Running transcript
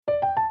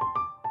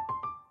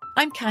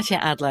I'm Katya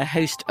Adler,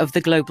 host of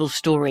The Global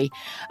Story.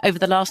 Over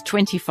the last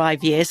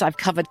 25 years, I've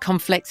covered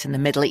conflicts in the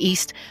Middle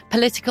East,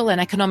 political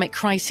and economic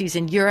crises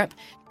in Europe,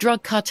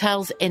 drug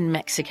cartels in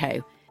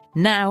Mexico.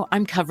 Now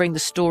I'm covering the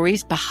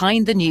stories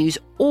behind the news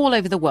all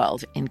over the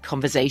world in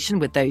conversation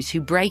with those who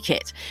break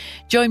it.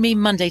 Join me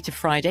Monday to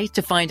Friday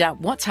to find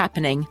out what's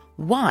happening,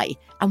 why,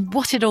 and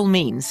what it all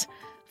means.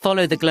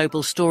 Follow The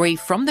Global Story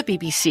from the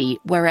BBC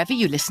wherever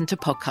you listen to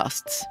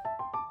podcasts.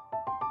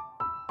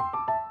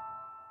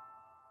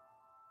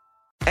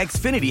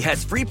 Xfinity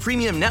has free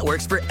premium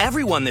networks for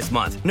everyone this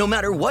month, no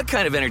matter what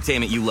kind of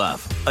entertainment you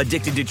love.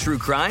 Addicted to true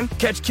crime?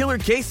 Catch killer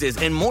cases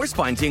and more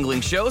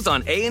spine-tingling shows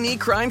on A&E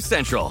Crime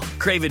Central.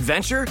 Crave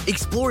adventure?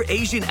 Explore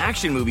Asian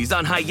action movies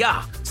on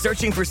Hi-YAH.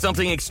 Searching for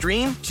something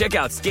extreme? Check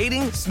out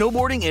skating,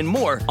 snowboarding, and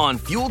more on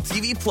Fuel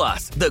TV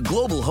Plus, the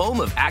global home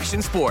of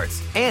action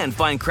sports. And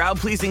find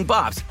crowd-pleasing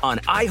bops on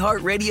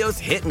iHeartRadio's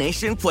Hit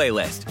Nation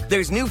playlist.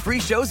 There's new free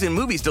shows and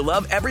movies to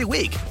love every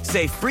week.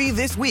 Say free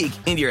this week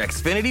in your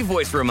Xfinity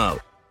voice remote.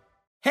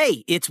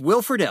 Hey, it's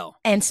Will Friedle.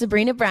 And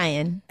Sabrina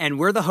Bryan. And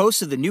we're the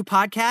hosts of the new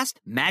podcast,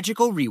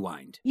 Magical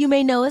Rewind. You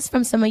may know us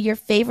from some of your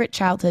favorite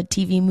childhood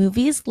TV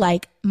movies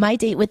like My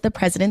Date with the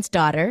President's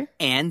Daughter.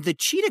 And the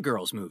Cheetah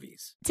Girls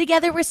movies.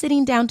 Together, we're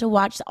sitting down to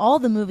watch all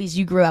the movies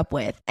you grew up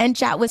with and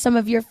chat with some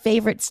of your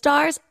favorite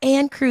stars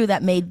and crew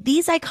that made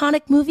these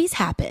iconic movies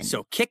happen.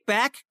 So kick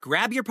back,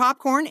 grab your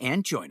popcorn,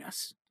 and join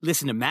us.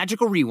 Listen to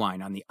Magical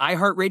Rewind on the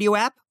iHeartRadio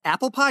app,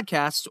 Apple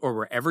Podcasts, or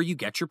wherever you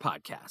get your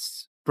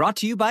podcasts. Brought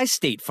to you by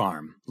State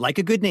Farm. Like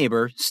a good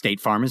neighbor, State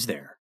Farm is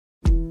there.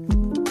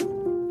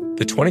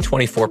 The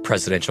 2024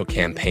 presidential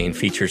campaign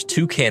features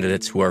two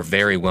candidates who are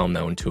very well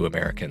known to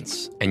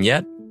Americans. And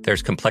yet,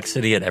 there's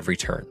complexity at every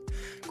turn.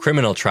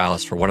 Criminal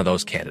trials for one of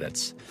those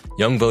candidates.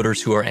 Young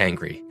voters who are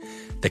angry.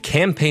 The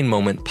Campaign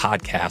Moment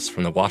podcast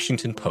from the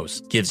Washington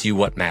Post gives you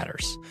what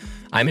matters.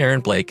 I'm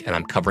Aaron Blake, and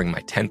I'm covering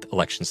my 10th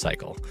election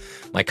cycle.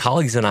 My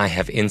colleagues and I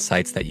have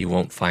insights that you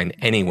won't find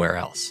anywhere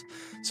else.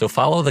 So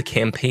follow The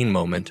Campaign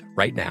Moment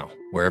right now,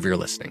 wherever you're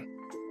listening.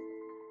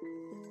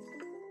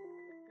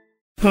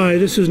 Hi,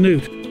 this is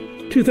Newt.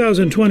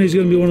 2020 is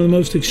going to be one of the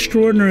most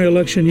extraordinary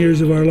election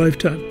years of our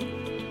lifetime.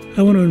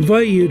 I want to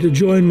invite you to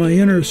join my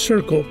inner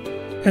circle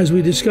as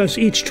we discuss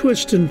each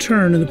twist and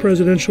turn in the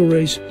presidential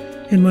race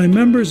in my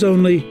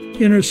members-only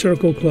Inner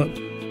Circle Club.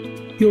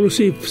 You'll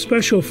receive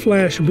special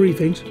flash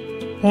briefings,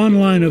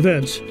 online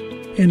events,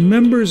 and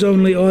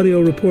members-only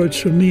audio reports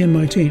from me and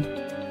my team.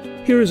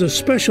 Here is a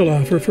special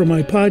offer for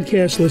my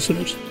podcast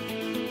listeners.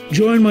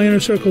 Join my Inner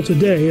Circle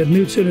today at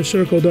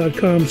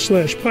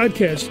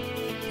newtsinnercircle.com/podcast.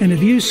 And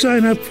if you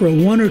sign up for a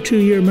 1 or 2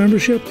 year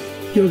membership,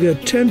 you'll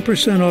get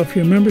 10% off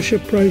your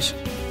membership price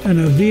and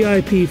a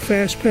VIP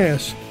Fast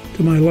Pass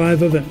to my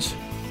live events.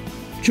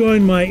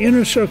 Join my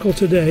Inner Circle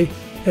today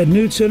at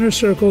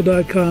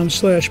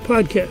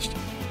newtsinnercircle.com/podcast.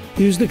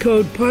 Use the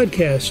code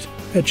PODCAST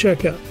at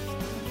checkout.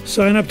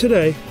 Sign up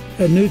today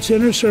at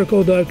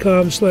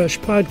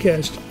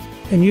newtsinnercircle.com/podcast.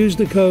 and use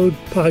the code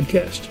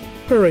PODCAST.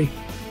 Hurry,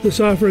 this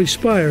offer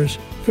expires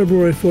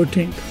February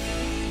 14th.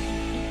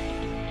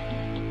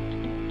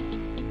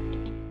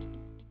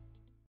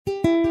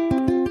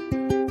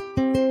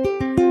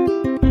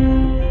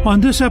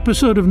 On this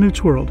episode of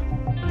Newt's World,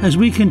 as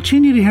we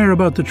continue to hear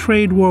about the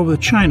trade war with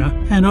China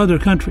and other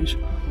countries,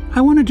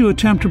 I wanted to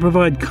attempt to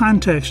provide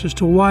context as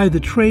to why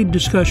the trade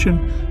discussion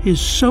is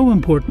so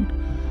important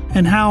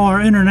and how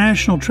our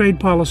international trade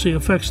policy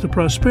affects the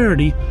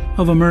prosperity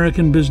of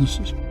American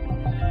businesses.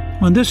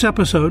 On this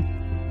episode,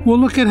 we'll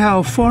look at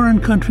how foreign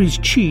countries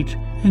cheat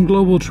in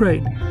global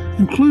trade,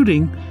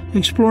 including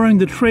exploring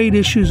the trade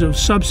issues of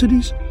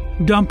subsidies,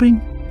 dumping,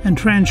 and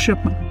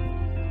transshipment.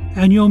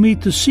 And you'll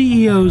meet the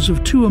CEOs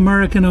of two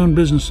American-owned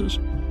businesses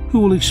who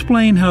will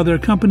explain how their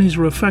companies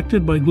are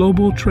affected by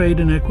global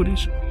trade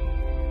inequities.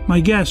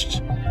 My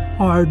guests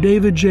are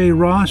David J.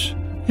 Ross,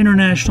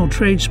 International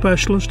Trade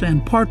Specialist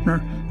and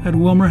Partner at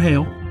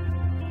WilmerHale,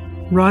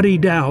 Roddy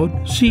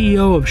Dowd,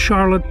 CEO of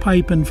Charlotte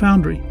Pipe and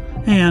Foundry,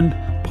 and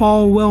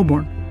Paul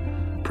Wellborn,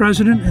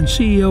 President and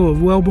CEO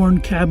of Wellborn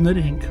Cabinet,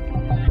 Inc.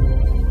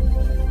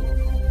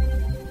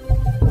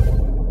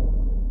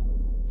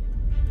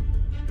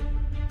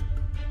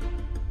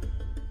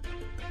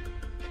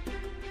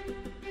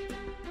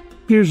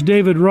 Here's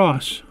David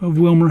Ross of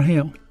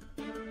WilmerHale.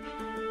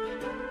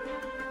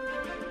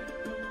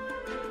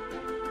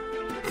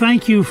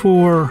 Thank you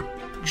for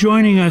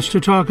joining us to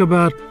talk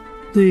about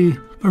the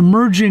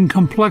emerging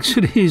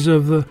complexities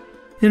of the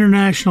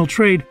international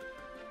trade.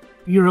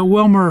 You're at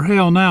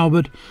WilmerHale now,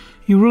 but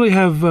you really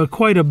have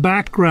quite a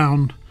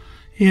background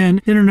in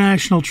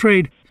international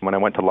trade. When I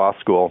went to law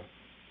school,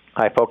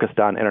 I focused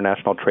on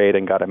international trade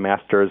and got a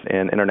master's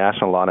in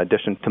international law in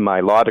addition to my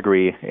law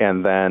degree,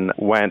 and then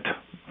went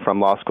from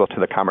law school to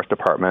the Commerce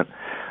Department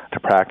to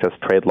practice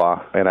trade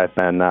law. And I've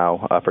been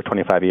now for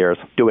 25 years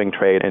doing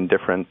trade in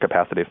different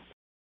capacities.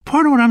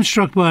 Part of what I'm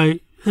struck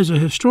by as a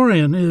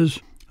historian is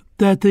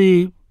that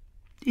the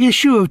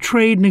issue of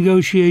trade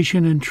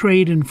negotiation and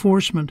trade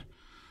enforcement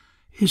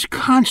is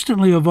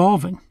constantly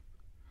evolving.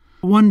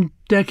 One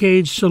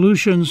decade's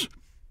solutions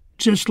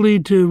just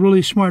lead to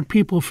really smart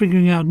people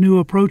figuring out new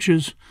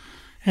approaches.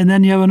 And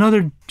then you have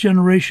another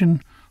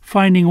generation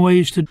finding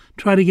ways to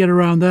try to get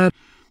around that.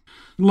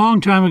 A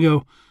long time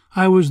ago,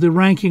 I was the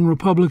ranking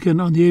Republican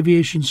on the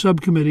aviation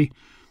subcommittee,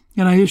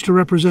 and I used to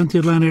represent the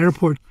Atlanta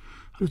airport.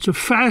 It's a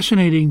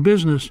fascinating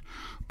business,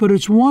 but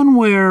it's one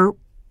where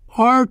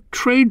our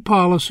trade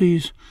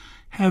policies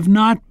have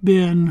not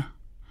been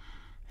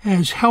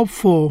as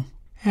helpful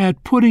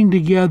at putting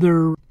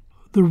together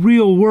the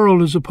real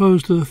world as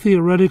opposed to the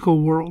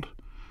theoretical world.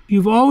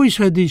 You've always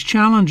had these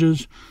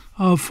challenges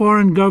of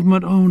foreign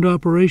government-owned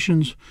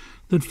operations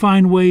that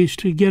find ways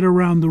to get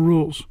around the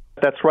rules.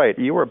 That's right.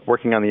 You were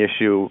working on the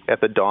issue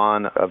at the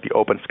dawn of the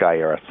open sky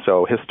era.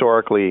 So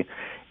historically,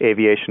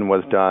 aviation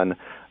was done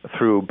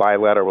through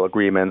bilateral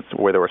agreements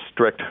where there were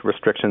strict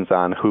restrictions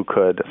on who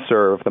could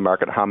serve the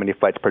market, how many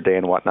flights per day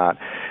and whatnot.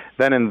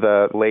 Then in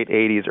the late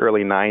 80s,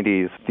 early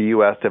 90s, the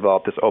U.S.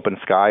 developed this open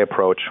sky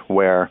approach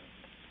where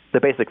the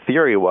basic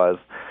theory was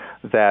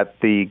that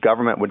the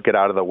government would get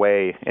out of the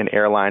way and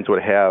airlines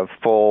would have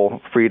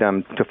full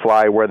freedom to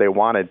fly where they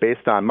wanted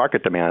based on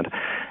market demand.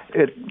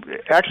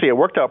 It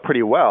worked out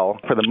pretty well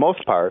for the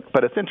most part,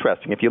 but it's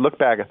interesting. If you look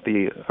back at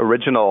the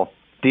original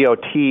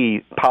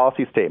DOT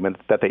policy statement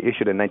that they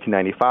issued in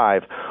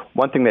 1995,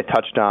 one thing they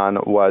touched on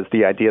was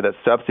the idea that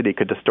subsidy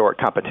could distort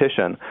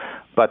competition.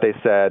 But they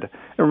said,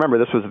 and remember,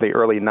 this was the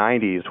early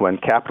 90s when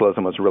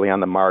capitalism was really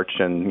on the march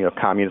and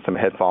communism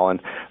had fallen.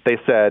 They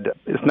said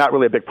it's not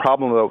really a big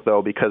problem,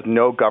 though, because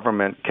no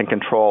government can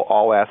control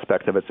all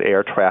aspects of its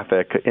air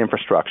traffic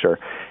infrastructure.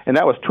 And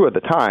that was true at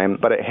the time,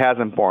 but it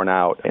hasn't borne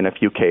out in a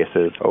few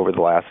cases over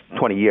the last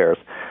 20 years.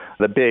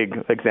 The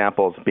big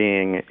examples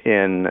being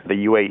in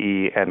the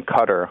UAE and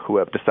Qatar, who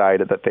have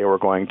decided that they were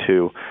going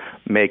to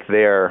make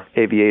their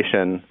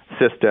aviation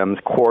systems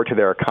core to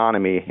their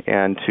economy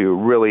and to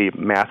really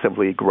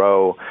massively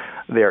grow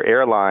their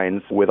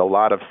airlines with a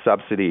lot of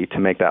subsidy to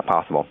make that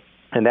possible.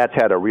 And that's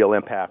had a real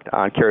impact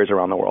on carriers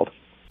around the world.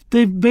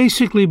 They've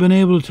basically been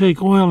able to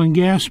take oil and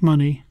gas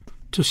money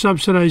to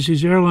subsidize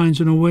these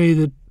airlines in a way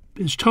that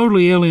is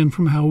totally alien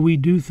from how we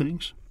do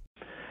things.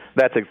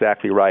 That's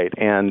exactly right.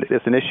 And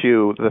it's an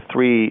issue. The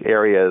three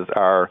areas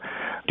are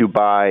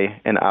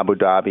Dubai and Abu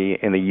Dhabi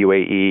and the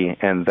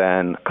UAE and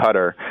then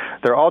Qatar.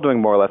 They're all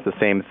doing more or less the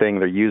same thing.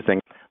 They're using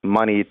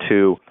money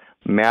to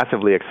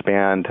massively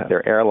expand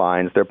their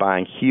airlines. They're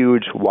buying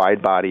huge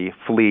wide-body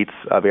fleets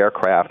of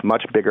aircraft,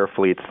 much bigger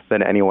fleets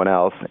than anyone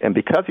else. And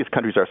because these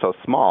countries are so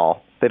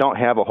small, they don't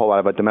have a whole lot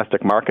of a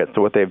domestic market.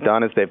 So what they've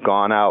done is they've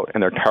gone out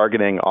and they're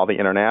targeting all the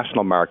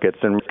international markets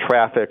and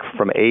traffic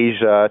from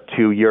Asia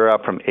to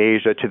Europe, from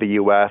Asia to the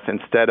U.S.,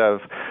 instead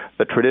of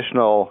the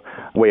traditional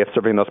way of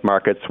serving those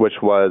markets, which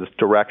was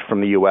direct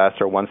from the U.S.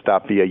 or one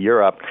stop via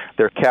Europe.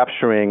 They're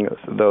capturing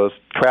those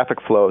traffic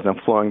flows and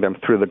flowing them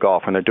through the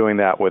Gulf, and they're doing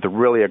that with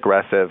really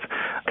aggressive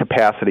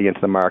capacity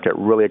into the market,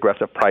 really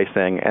aggressive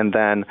pricing, and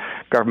then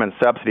government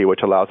subsidy,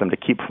 which allows them to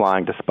keep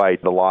flying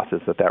despite the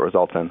losses that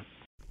results in.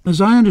 As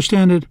I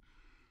understand it,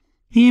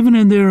 even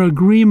in their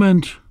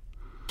agreement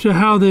to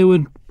how they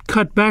would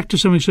cut back to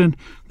some extent,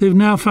 they've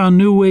now found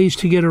new ways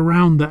to get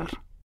around that.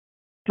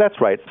 That's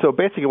right. So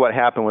basically what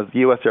happened was the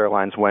U.S.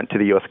 airlines went to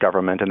the U.S.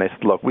 government and they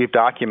said, look, we've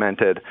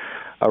documented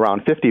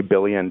around $50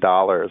 billion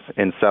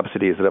in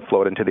subsidies that have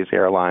flowed into these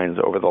airlines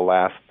over the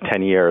last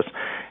 10 years.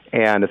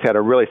 And it's had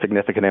a really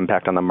significant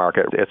impact on the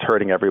market. It's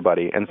hurting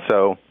everybody. And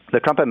so the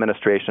Trump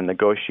administration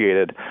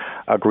negotiated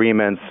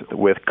agreements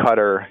with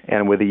Qatar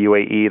and with the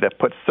UAE that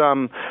put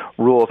some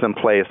rules in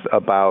place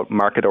about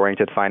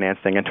market-oriented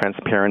financing and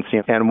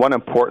transparency. And one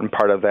important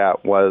part of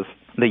that was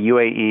the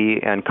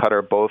UAE and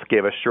Qatar both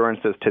gave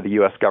assurances to the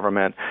U.S.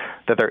 government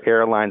that their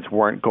airlines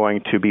weren't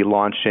going to be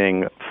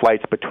launching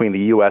flights between the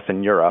U.S.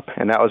 and Europe.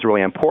 And that was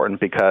really important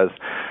because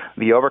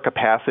the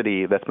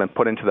overcapacity that's been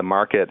put into the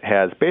market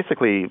has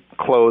basically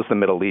closed the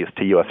Middle East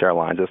to U.S.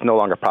 airlines. It's no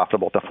longer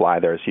profitable to fly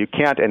there. So you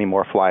can't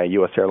anymore fly a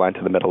U.S. airline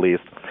to the Middle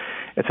East.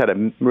 It's had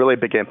a really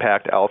big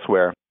impact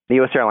elsewhere. The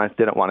U.S. airlines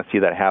didn't want to see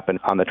that happen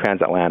on the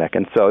transatlantic,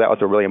 and so that was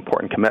a really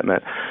important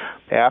commitment.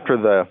 After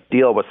the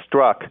deal was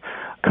struck,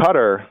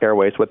 Qatar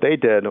Airways, what they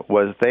did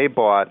was they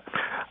bought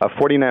a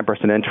 49%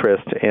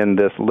 interest in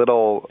this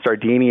little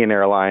Sardinian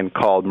airline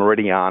called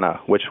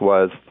Meridiana, which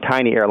was a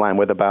tiny airline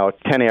with about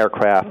 10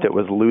 aircraft. It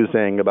was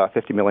losing about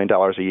 $50 million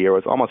a year. It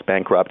was almost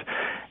bankrupt.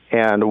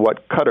 And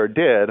what Qatar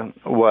did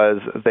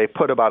was they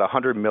put about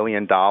 $100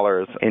 million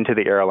into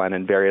the airline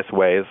in various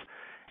ways.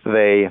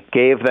 They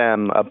gave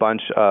them a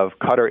bunch of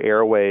Qatar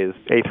Airways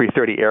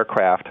A330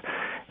 aircraft,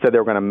 said they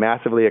were going to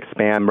massively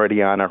expand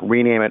Meridiana,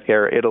 rename it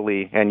Air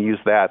Italy, and use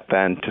that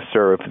then to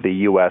serve the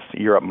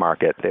U.S.-Europe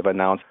market. They've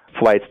announced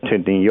flights to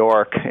New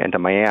York and to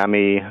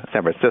Miami,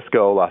 San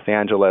Francisco, Los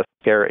Angeles.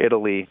 Air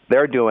Italy,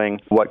 they're doing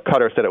what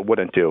Qatar said it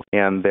wouldn't do,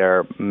 and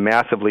they're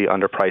massively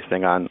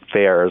underpricing on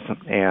fares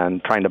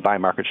and trying to buy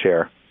market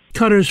share.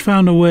 Qatar's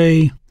found a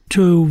way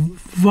to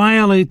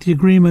violate the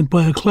agreement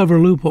by a clever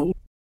loophole.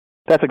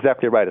 That's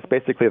exactly right. It's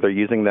basically they're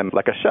using them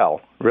like a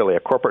shell, really, a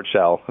corporate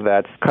shell.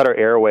 That's Qatar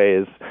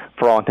Airways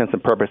for all intents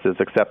and purposes,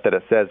 except that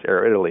it says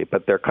Air Italy,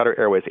 but they're Qatar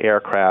Airways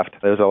aircraft.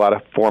 There's a lot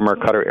of former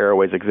Qatar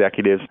Airways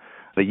executives.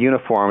 The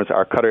uniforms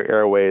are Qatar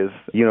Airways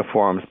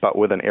uniforms, but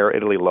with an Air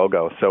Italy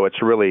logo. So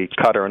it's really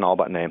Qatar in all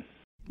but name.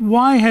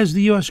 Why has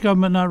the U.S.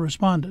 government not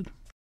responded?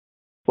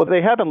 Well,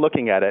 they have been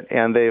looking at it,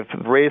 and they've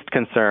raised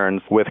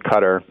concerns with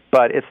Qatar,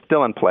 but it's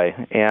still in play,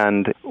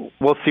 and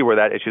we'll see where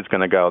that issue is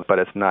going to go, but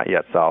it's not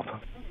yet solved.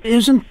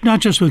 Isn't,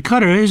 not just with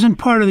Qatar, isn't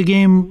part of the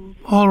game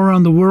all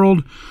around the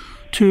world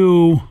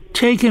to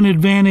take an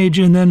advantage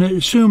and then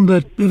assume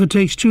that if it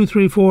takes 2,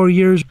 3, 4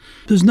 years,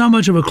 there's not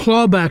much of a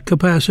clawback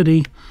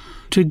capacity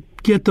to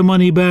get the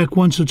money back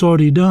once it's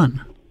already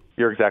done?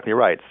 You're exactly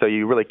right. So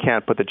you really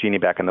can't put the genie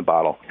back in the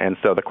bottle. And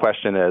so the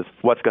question is,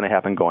 what's going to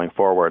happen going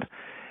forward?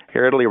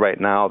 Air Italy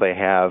right now, they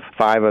have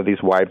 5 of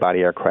these wide-body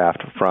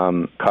aircraft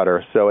from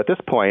Qatar. So at this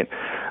point,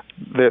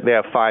 they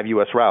have 5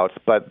 U.S. routes,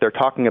 but they're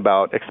talking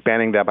about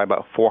expanding that by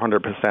about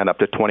 400% up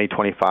to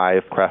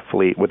 2025 craft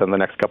fleet within the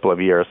next couple of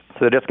years. So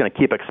they're just going to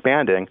keep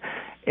expanding,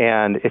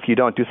 and if you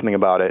don't do something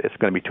about it, it's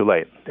going to be too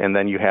late. And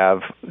then you have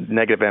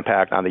negative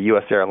impact on the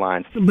U.S.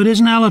 airlines. But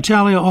isn't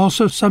Alitalia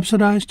also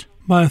subsidized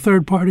by a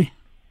third party?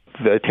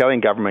 The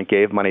Italian government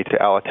gave money to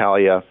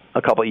Alitalia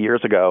a couple of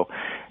years ago,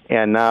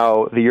 and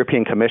now the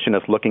European Commission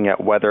is looking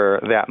at whether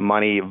that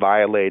money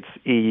violates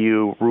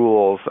EU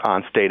rules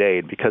on state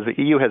aid, because the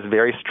EU has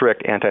very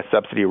strict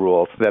anti-subsidy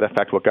rules that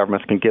affect what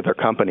governments can give their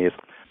companies.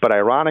 But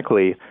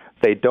ironically,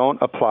 they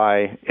don't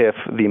apply if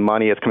the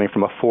money is coming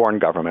from a foreign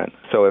government.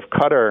 So if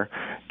Qatar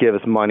gives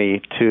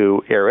money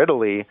to Air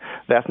Italy,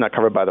 that's not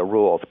covered by the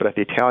rules. But if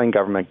the Italian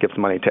government gives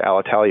money to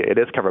Alitalia, it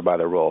is covered by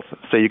the rules.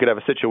 So you could have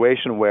a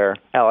situation where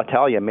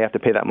Alitalia may have to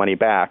pay that money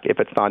back if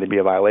it's found to be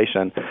a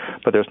violation,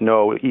 but there's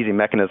no easy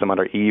mechanism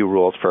under EU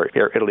rules for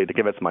Air Italy to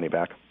give its money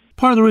back.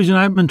 Part of the reason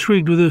I'm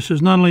intrigued with this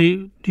is not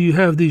only do you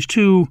have these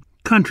 2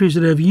 countries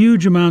that have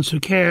huge amounts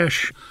of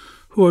cash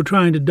who are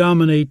trying to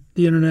dominate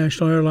the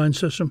international airline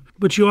system,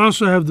 but you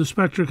also have the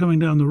specter coming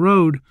down the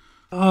road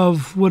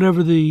of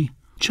whatever the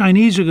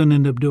Chinese are going to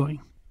end up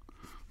doing,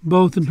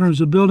 both in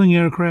terms of building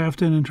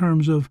aircraft and in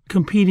terms of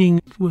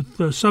competing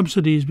with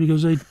subsidies,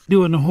 because they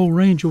do it in a whole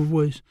range of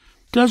ways.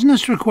 Doesn't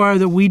this require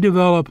that we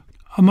develop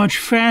a much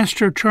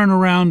faster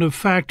turnaround of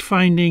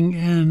fact-finding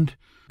and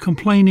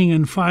complaining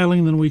and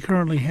filing than we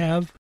currently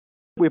have?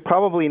 We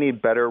probably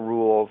need better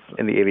rules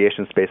in the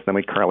aviation space than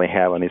we currently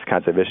have on these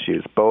kinds of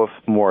issues, both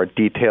more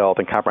detailed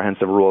and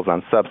comprehensive rules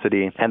on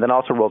subsidy and then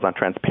also rules on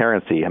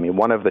transparency. I mean,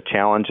 one of the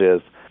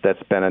challenges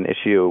that's been an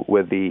issue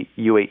with the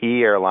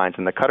UAE Airlines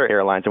and the Qatar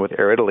Airlines and with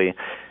Air Italy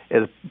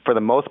is, for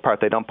the most part,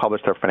 they don't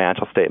publish their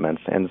financial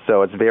statements. And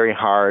so it's very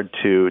hard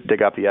to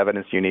dig up the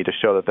evidence you need to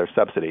show that there's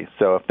subsidy.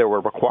 So if there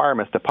were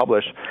requirements to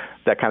publish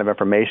that kind of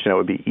information, it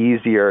would be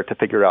easier to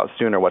figure out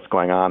sooner what's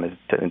going on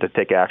and to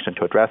take action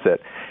to address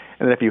it.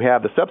 And then if you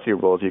have the subsidy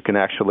rules, you can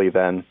actually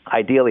then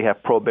ideally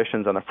have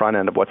prohibitions on the front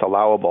end of what's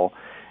allowable.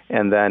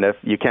 And then if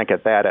you can't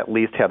get that, at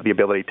least have the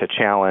ability to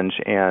challenge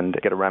and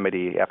get a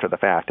remedy after the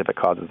fact if it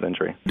causes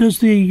injury. Does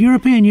the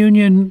European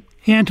Union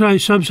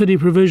anti-subsidy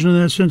provision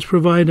in that sense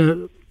provide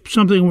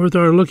something worth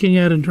our looking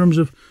at in terms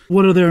of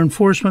what are their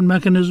enforcement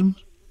mechanisms?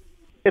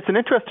 It's an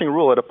interesting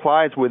rule. It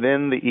applies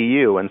within the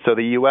EU, and so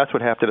the U.S.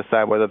 would have to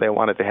decide whether they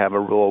wanted to have a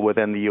rule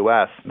within the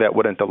U.S. that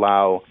wouldn't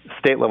allow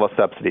state-level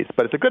subsidies.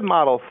 But it's a good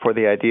model for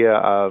the idea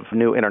of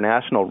new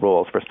international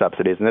rules for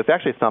subsidies, and it's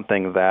actually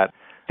something that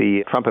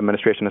the Trump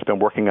administration has been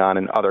working on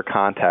in other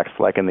contexts,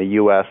 like in the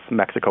U.S.,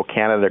 Mexico,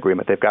 Canada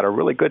agreement. They've got a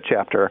really good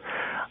chapter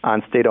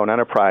on state-owned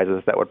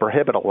enterprises that would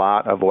prohibit a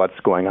lot of what's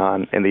going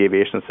on in the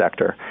aviation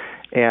sector.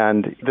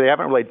 And they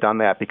haven't really done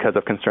that because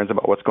of concerns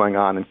about what's going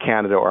on in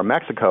Canada or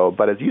Mexico,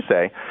 but as you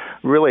say,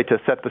 really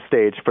to set the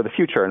stage for the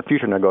future and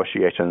future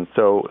negotiations.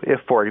 So if,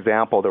 for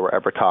example, there were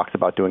ever talks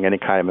about doing any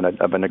kind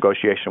of a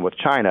negotiation with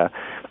China,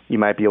 you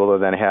might be able to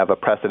then have a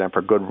precedent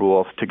for good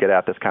rules to get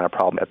at this kind of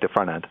problem at the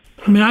front end.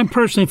 I mean, I'm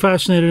personally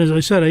fascinated. As I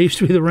said, I used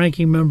to be the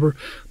ranking member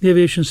of the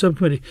Aviation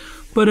Subcommittee.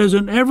 But as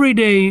an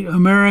everyday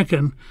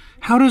American,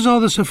 how does all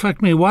this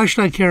affect me? Why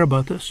should I care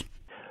about this?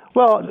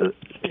 Well,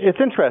 it's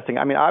interesting.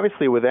 I mean,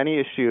 obviously, with any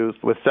issues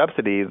with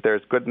subsidies,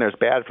 there's good and there's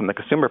bad from the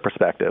consumer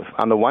perspective.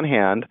 On the one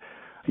hand,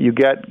 you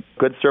get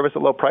good service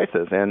at low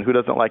prices, and who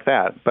doesn't like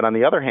that? But on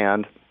the other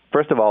hand,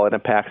 first of all, it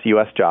impacts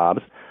U.S.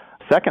 jobs.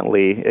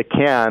 Secondly, it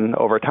can,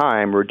 over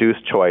time, reduce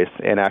choice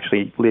and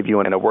actually leave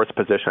you in a worse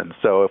position.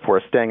 So if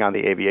we're staying on the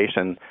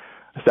aviation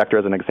sector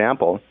as an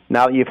example,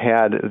 now that you've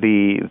had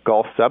the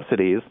Gulf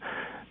subsidies,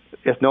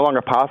 it's no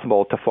longer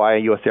possible to fly a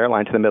U.S.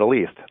 airline to the Middle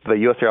East. The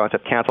U.S. airlines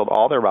have canceled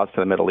all their routes to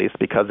the Middle East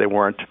because they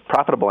weren't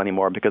profitable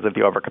anymore because of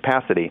the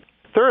overcapacity.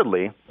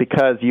 Thirdly,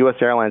 because U.S.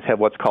 airlines have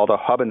what's called a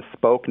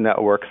hub-and-spoke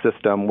network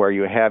system where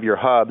you have your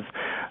hubs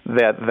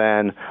that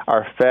then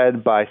are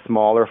fed by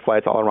smaller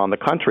flights all around the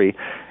country,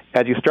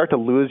 as you start to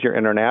lose your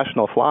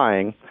international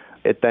flying,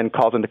 it then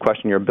calls into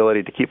question your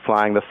ability to keep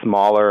flying the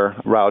smaller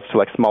routes to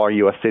like smaller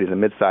U.S. cities and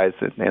mid-sized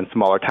and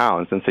smaller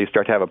towns. And so you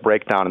start to have a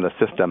breakdown in the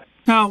system.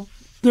 Now,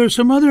 There are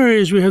some other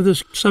areas we have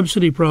this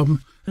subsidy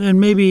problem, and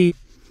maybe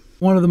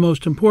one of the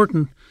most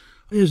important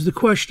is the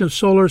question of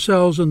solar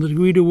cells and the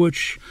degree to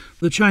which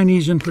the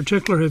Chinese in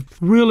particular have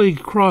really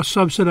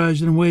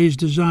cross-subsidized in ways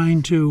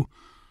designed to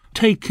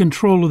take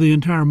control of the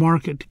entire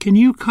market. Can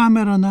you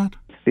comment on that?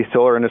 The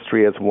solar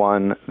industry is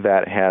one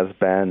that has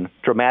been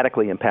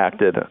dramatically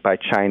impacted by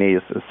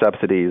Chinese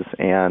subsidies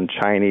and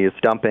Chinese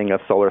dumping of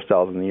solar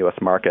cells in the U.S.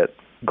 market.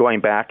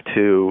 Going back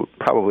to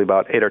probably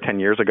about 8 or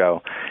 10 years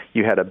ago,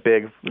 you had a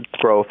big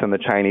growth in the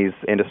Chinese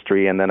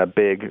industry and then a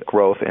big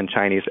growth in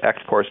Chinese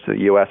exports to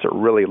the U.S. at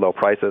really low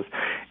prices,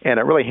 and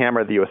it really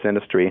hammered the U.S.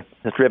 industry.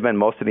 It's driven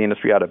most of the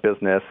industry out of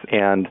business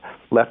and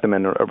left them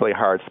in a really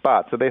hard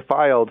spot. So they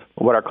filed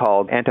what are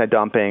called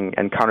anti-dumping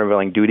and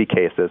countervailing duty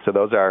cases. So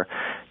those are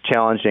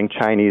challenging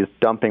Chinese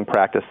dumping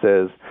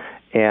practices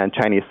and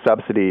Chinese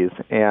subsidies,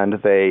 and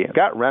they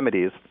got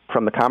remedies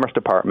from the Commerce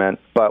Department,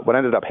 but what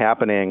ended up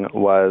happening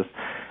was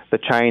the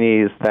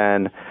Chinese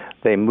then,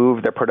 they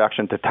moved their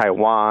production to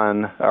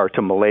Taiwan or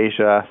to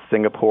Malaysia,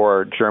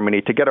 Singapore,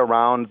 Germany to get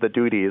around the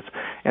duties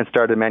and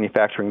started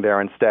manufacturing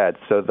there instead.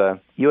 So the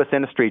U.S.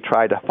 industry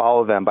tried to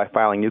follow them by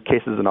filing new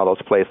cases in all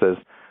those places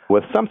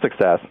with some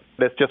success.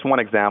 That's just one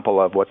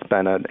example of what's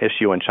been an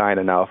issue in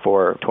China now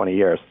for 20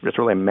 years. It's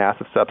really a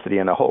massive subsidy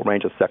in a whole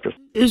range of sectors.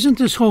 Isn't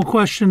this whole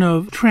question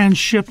of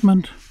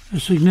transshipment a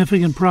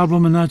significant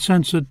problem in that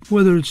sense, that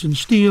whether it's in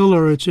steel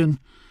or it's in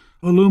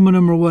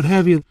aluminum or what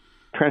have you?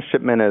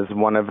 Transshipment is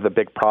one of the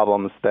big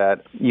problems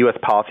that U.S.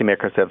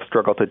 policymakers have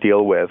struggled to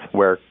deal with,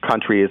 where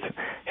countries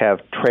have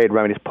trade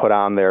remedies put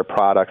on their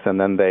products and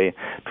then they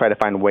try to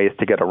find ways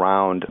to get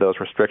around those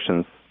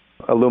restrictions.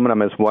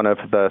 Aluminum is one of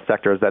the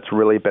sectors that's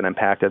really been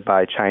impacted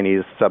by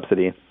Chinese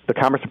subsidy. The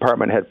Commerce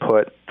Department had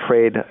put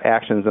trade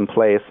actions in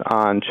place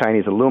on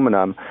Chinese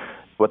aluminum.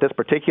 What this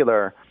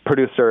particular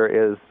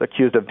producer is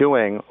accused of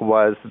doing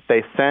was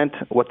they sent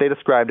what they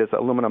described as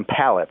aluminum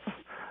pallets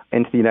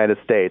into the United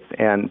States,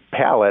 and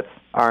pallets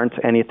aren't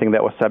anything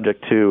that was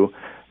subject to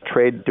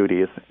trade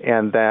duties.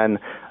 And then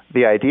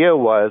the idea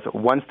was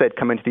once they'd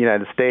come into the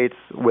United States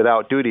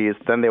without duties,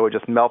 then they would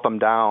just melt them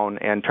down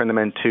and turn them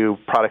into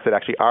products that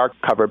actually are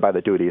covered by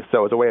the duties. So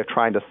it was a way of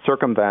trying to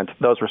circumvent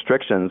those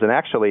restrictions. And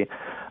actually,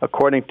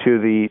 according to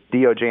the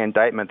DOJ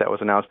indictment that was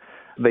announced,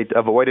 they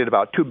avoided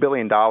about $2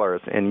 billion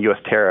in U.S.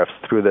 tariffs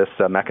through this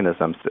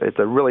mechanism. It's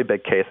a really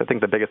big case, I think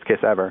the biggest case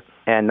ever.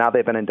 And now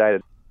they've been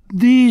indicted.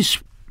 These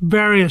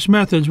various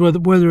methods,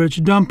 whether it's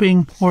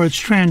dumping or it's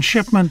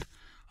transshipment,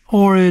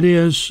 or it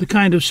is the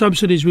kind of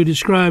subsidies we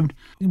described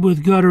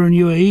with Qatar and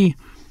UAE,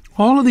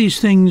 all of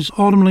these things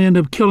ultimately end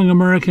up killing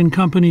American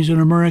companies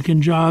and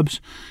American jobs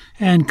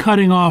and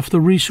cutting off the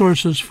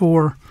resources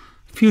for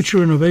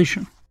future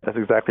innovation. That's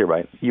exactly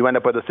right. You end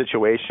up with a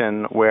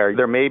situation where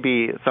there may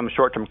be some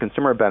short-term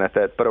consumer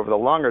benefit, but over the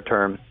longer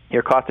term,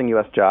 you're costing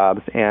U.S.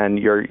 jobs and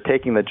you're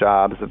taking the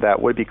jobs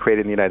that would be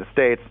created in the United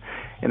States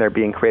and they're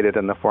being created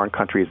in the foreign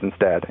countries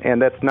instead.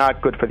 And that's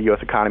not good for the U.S.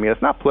 economy.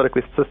 It's not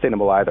politically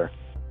sustainable either.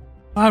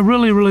 I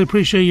really, really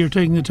appreciate your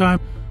taking the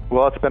time.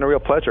 Well, it's been a real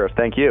pleasure.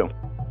 Thank you.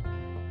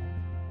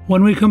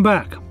 When we come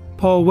back,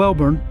 Paul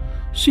Wellborn,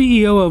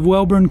 CEO of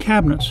Wellborn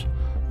Cabinets,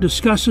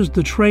 discusses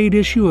the trade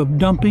issue of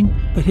dumping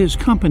that his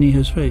company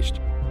has faced.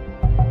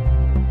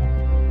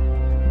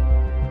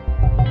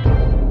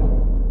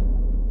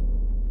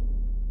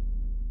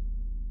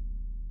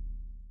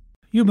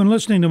 You've been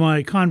listening to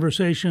my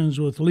conversations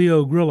with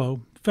Leo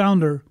Grillo,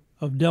 founder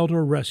of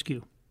Delta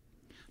Rescue.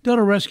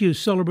 Delta Rescue is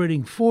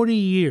celebrating 40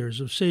 years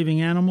of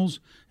saving animals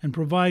and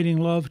providing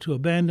love to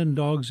abandoned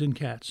dogs and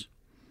cats.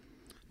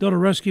 Delta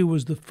Rescue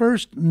was the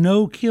first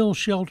no-kill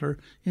shelter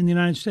in the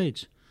United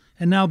States,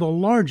 and now the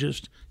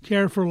largest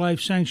Care for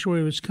Life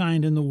sanctuary of its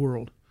kind in the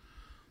world.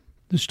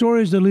 The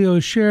stories that Leo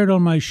has shared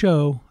on my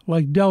show,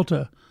 like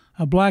Delta,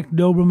 a black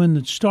Doberman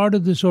that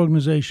started this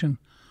organization,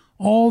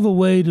 all the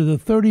way to the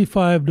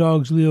 35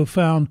 dogs Leo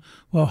found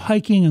while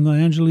hiking in the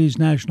Angeles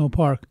National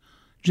Park,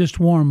 just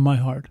warm my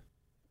heart.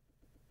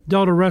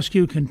 Delta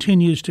Rescue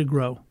continues to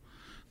grow.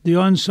 The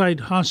on-site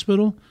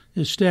hospital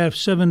is staffed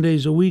 7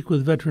 days a week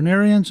with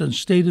veterinarians and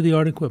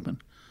state-of-the-art equipment.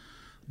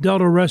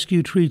 Delta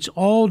Rescue treats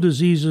all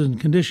diseases and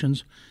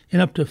conditions in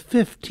up to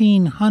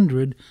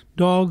 1,500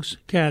 dogs,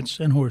 cats,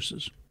 and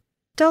horses.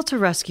 Delta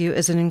Rescue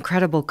is an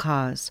incredible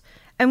cause,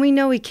 and we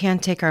know we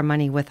can't take our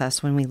money with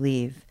us when we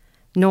leave,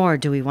 nor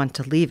do we want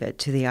to leave it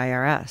to the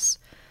IRS.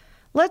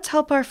 Let's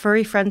help our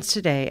furry friends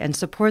today and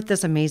support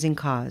this amazing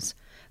cause.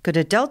 Go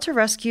to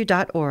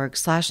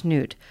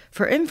deltarescue.org/Newt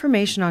for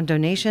information on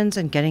donations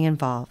and getting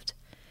involved.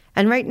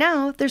 And right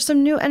now, there's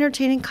some new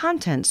entertaining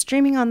content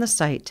streaming on the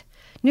site.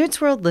 Newt's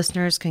World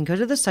listeners can go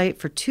to the site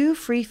for 2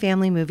 free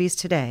family movies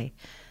today: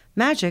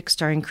 Magic,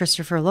 starring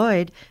Christopher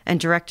Lloyd and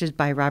directed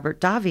by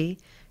Robert Davi,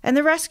 and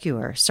The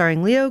Rescuer,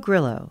 starring Leo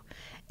Grillo.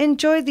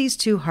 Enjoy these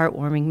 2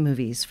 heartwarming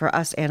movies for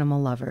us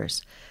animal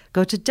lovers.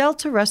 Go to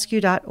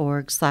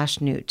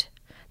deltarescue.org/Newt.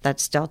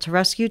 That's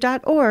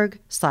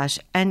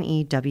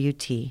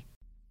deltarescue.org/NEWT.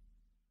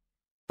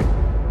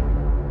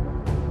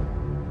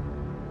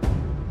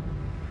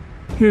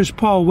 Here's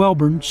Paul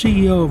Wellborn,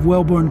 CEO of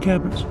Wellborn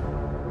Cabinets.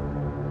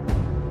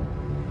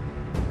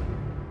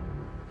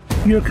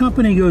 Your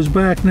company goes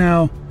back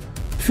now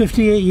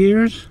 58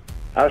 years?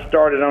 I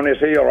started on this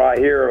hill right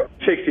here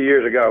 60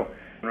 years ago.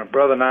 My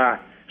brother and I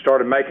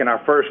started making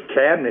our first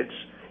cabinets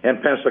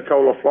in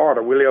Pensacola,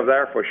 Florida. We lived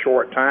there for a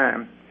short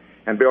time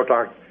and built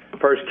our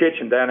first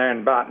kitchen down there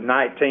in about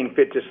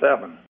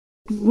 1957.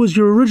 Was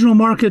your original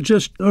market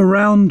just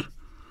around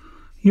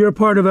your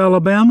part of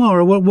Alabama,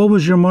 or what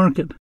was your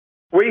market?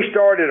 We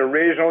started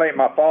originally,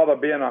 my father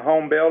being a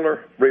home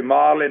builder,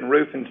 remodeling,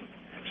 roofing,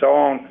 so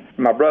on.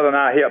 My brother and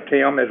I helped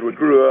him as we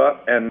grew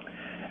up and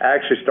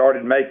actually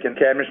started making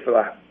cabinets for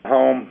the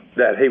home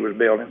that he was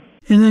building.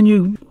 And then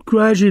you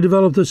gradually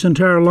developed this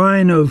entire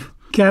line of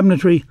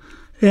cabinetry.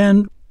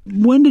 And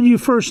when did you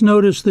first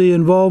notice the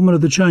involvement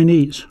of the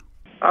Chinese?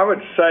 I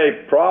would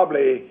say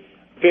probably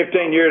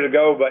 15 years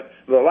ago, but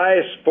the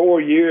last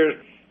 4 years,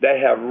 they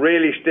have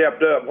really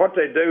stepped up. What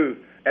they do,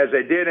 as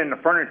they did in the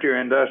furniture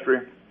industry,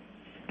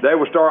 they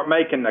will start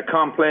making the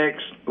complex,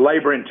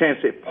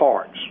 labor-intensive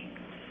parts.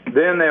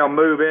 Then they'll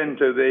move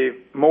into the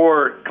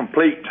more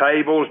complete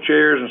tables,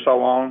 chairs, and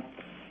so on.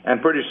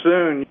 And pretty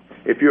soon,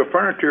 if you're a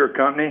furniture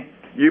company,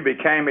 you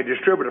became a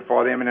distributor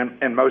for them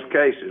in most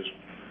cases.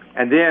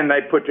 And then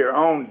they put their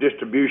own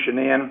distribution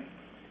in,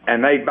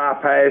 and they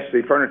bypass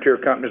the furniture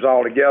companies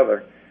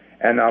altogether.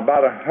 And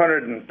about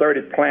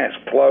 130 plants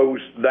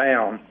closed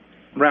down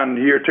around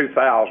the year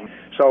 2000.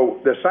 So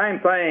the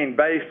same thing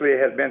basically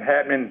has been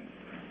happening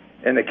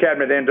in the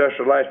cabinet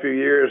industry the last few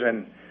years,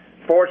 and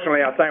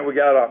fortunately, I think we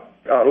got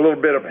a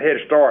little bit of a head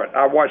start.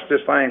 I watched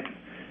this thing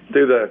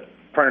through the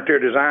furniture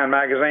design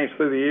magazines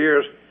through the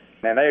years,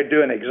 and they're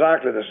doing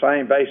exactly the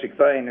same basic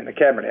thing in the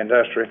cabinet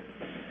industry.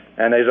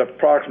 And there's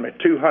approximately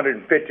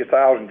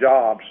 250,000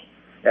 jobs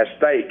at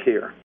stake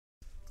here.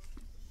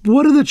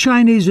 What are the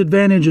Chinese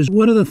advantages?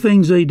 What are the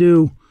things they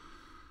do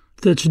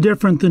that's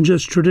different than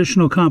just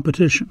traditional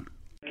competition?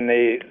 And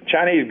the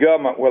Chinese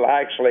government will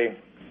actually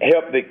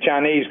help the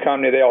Chinese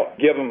company. They'll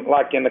give them,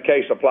 like in the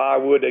case of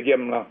plywood, they give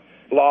them the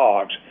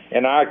logs.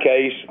 In our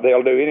case,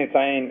 they'll do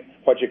anything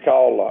what you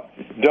call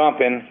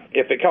dumping.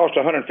 If it costs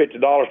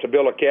 $150 to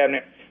build a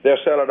cabinet, they'll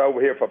sell it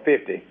over here for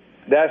 $50.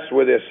 That's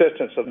with the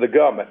assistance of the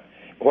government.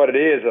 What it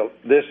is,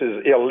 this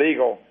is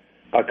illegal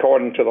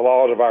according to the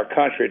laws of our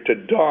country to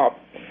dump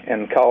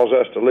and cause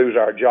us to lose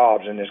our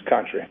jobs in this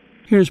country.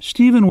 Here's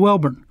Stephen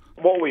Welburn.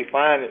 What we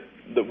find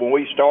that when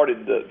we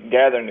started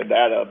gathering the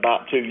data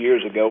about 2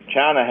 years ago,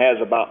 China has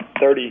about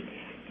 30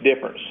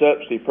 different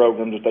subsidy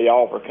programs that they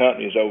offer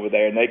companies over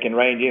there, and they can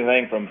range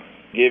anything from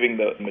giving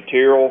the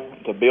material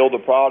to build the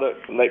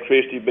product,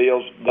 electricity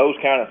bills, those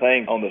kind of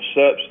things on the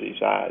subsidy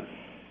side.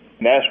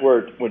 And that's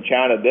where when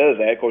China does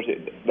that, of course,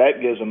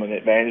 that gives them an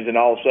advantage, and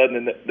all of a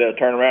sudden they'll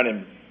turn around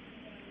and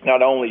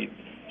not only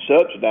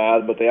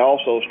subsidize, but they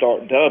also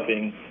start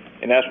dumping,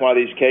 and that's why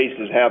these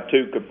cases have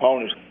two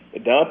components. The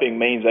dumping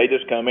means they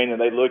just come in and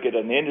they look at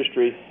an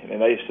industry and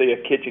they see a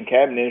kitchen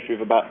cabinet industry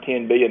of about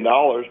 $10 billion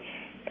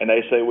and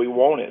they say, we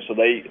want it. So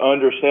they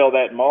undersell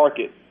that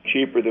market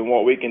cheaper than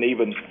what we can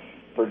even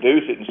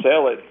produce it and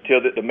sell it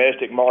till the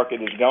domestic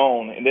market is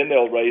gone, and then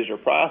they'll raise their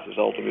prices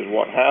ultimately is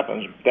what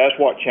happens. That's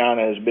what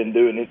China has been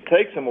doing. It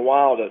takes them a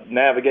while to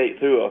navigate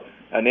through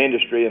an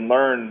industry and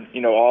learn,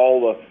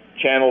 all the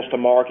channels to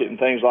market and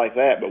things like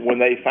that. But when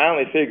they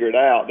finally figure it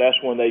out, that's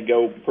when they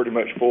go pretty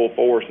much full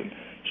force. And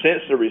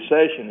since the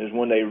recession is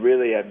when they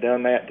really have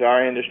done that to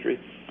our industry.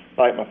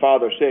 Like my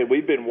father said,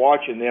 we've been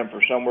watching them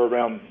for somewhere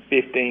around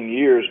 15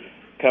 years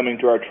coming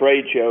to our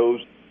trade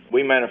shows.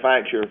 We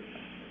manufacture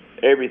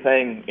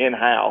everything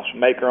in-house,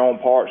 make our own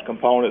parts,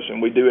 components, and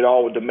we do it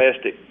all with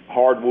domestic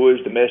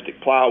hardwoods,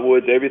 domestic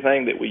plywoods.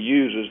 Everything that we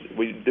use is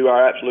we do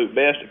our absolute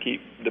best to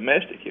keep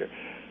domestic here.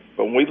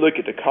 But when we look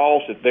at the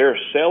cost that they're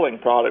selling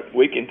product,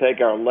 we can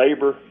take our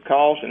labor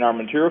cost and our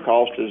material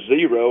cost to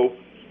zero,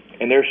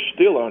 and they're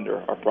still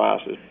under our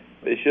prices.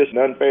 It's just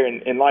unfair.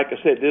 And like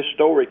I said, this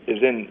story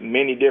is in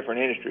many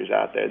different industries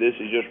out there. This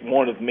is just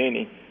one of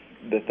many.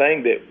 The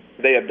thing that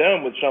they have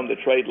done with some of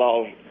the trade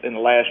laws in the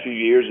last few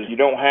years is you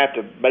don't have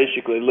to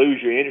basically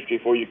lose your industry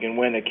before you can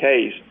win a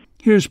case.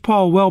 Here's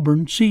Paul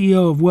Welburn,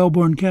 CEO of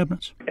Welburn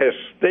Cabinets. As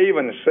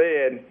Stephen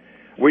said,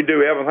 we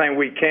do everything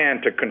we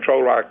can to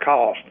control our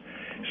cost.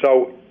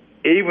 So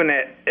even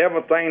at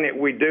everything that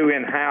we do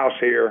in-house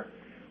here,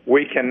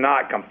 we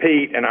cannot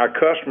compete, and our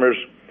customers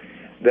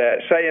that,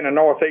 say in the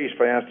Northeast,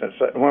 for instance,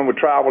 when we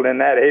travel in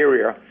that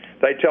area,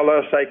 they tell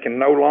us they can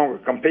no longer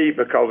compete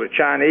because the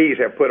Chinese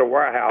have put a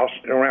warehouse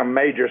around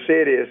major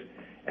cities,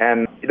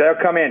 and they'll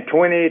come in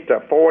 20 to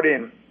 40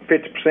 and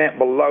 50%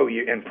 below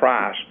you in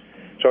price.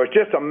 So it's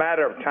just a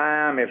matter of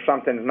time. If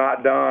something's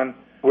not done,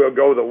 we'll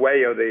go the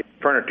way of the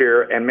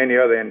furniture and many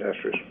other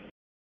industries.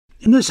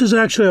 And this is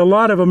actually a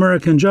lot of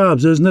American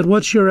jobs, isn't it?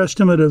 What's your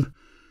estimate of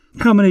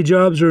how many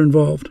jobs are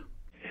involved?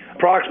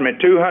 Approximately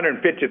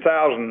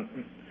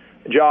 250,000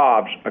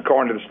 jobs,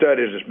 according to the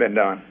studies that's been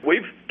done.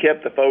 We've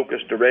kept the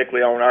focus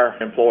directly on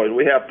our employees.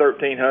 We have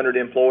 1,300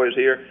 employees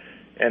here,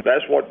 and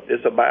that's what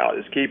it's about,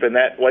 is keeping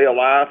that way of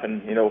life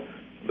and,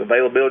 the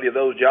availability of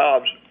those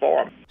jobs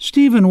for them.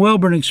 Stephen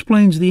Welborn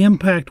explains the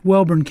impact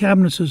Welborn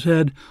Cabinets has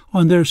had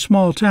on their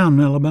small town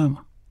in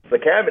Alabama. The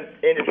cabinet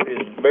industry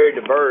is very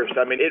diverse.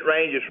 I mean, it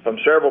ranges from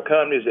several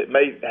companies that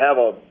may have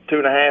a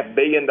 $2.5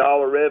 billion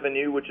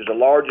revenue, which is the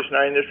largest in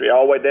our industry,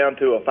 all the way down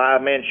to a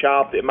five-man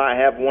shop that might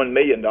have $1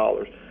 million.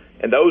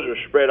 And those are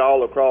spread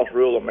all across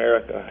rural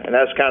America. And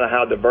that's kind of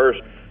how diverse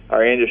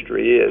our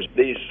industry is.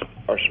 These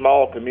are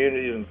small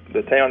communities, and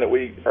the town that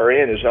we are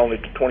in is only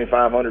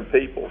 2,500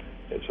 people.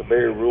 It's a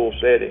very rural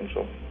setting,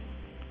 so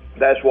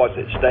that's what's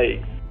at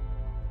stake.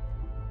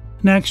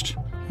 Next,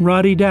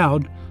 Roddy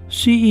Dowd,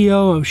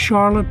 CEO of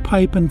Charlotte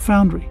Pipe and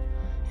Foundry,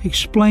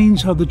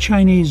 explains how the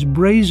Chinese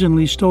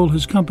brazenly stole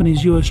his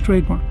company's U.S.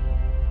 trademark.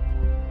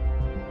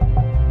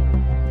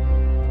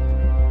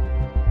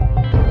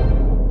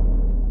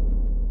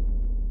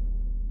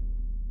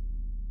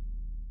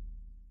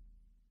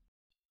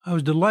 I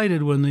was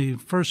delighted when the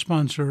first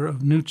sponsor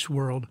of Newt's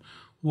World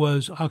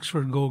was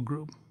Oxford Gold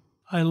Group.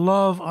 I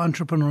love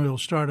entrepreneurial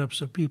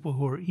startups of people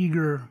who are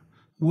eager,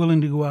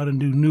 willing to go out and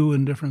do new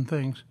and different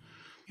things.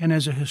 And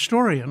as a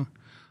historian,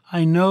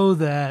 I know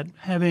that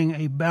having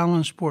a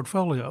balanced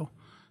portfolio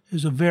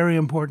is a very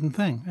important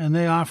thing. And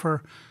they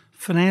offer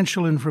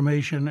financial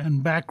information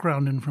and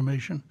background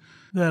information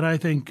that I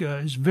think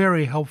is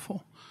very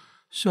helpful.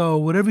 So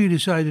whatever you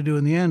decide to do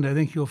in the end, I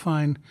think you'll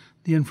find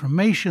the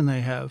information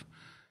they have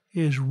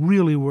is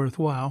really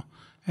worthwhile.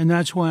 And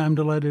that's why I'm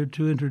delighted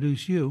to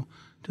introduce you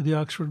to the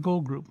Oxford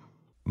Gold Group.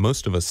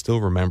 Most of us still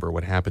remember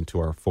what happened to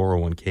our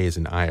 401ks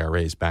and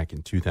IRAs back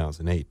in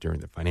 2008 during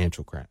the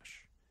financial crash.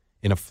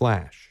 In a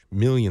flash,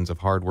 millions of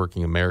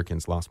hardworking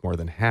Americans lost more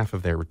than half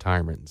of their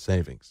retirement and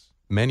savings.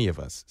 Many of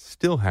us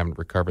still haven't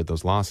recovered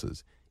those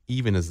losses,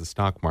 even as the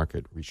stock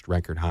market reached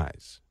record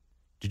highs.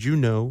 Did you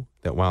know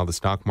that while the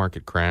stock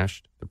market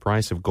crashed, the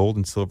price of gold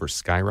and silver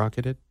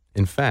skyrocketed?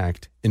 In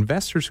fact,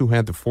 investors who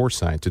had the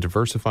foresight to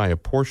diversify a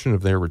portion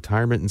of their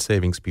retirement and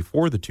savings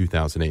before the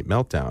 2008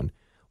 meltdown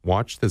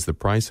watched as the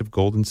price of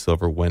gold and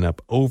silver went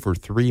up over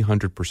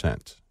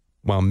 300%.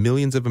 While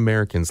millions of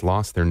Americans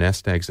lost their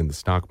nest eggs in the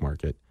stock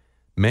market,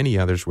 many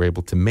others were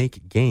able to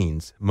make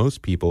gains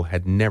most people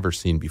had never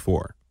seen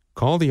before.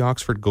 Call the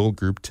Oxford Gold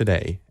Group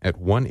today at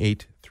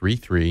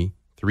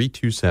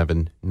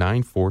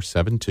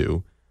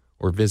 1-833-327-9472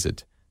 or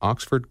visit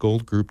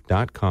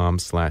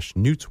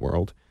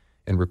oxfordgoldgroup.com/newtsworld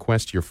and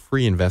request your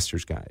free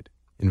investor's guide.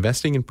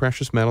 Investing in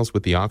precious metals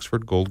with the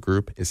Oxford Gold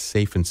Group is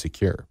safe and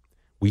secure.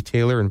 We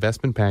tailor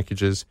investment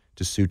packages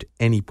to suit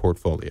any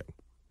portfolio.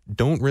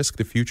 Don't risk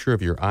the future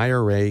of your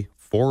IRA,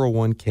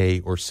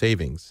 401k, or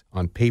savings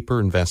on paper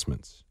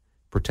investments.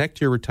 Protect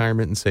your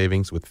retirement and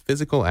savings with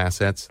physical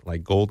assets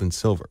like gold and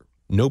silver.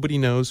 Nobody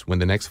knows when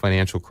the next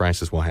financial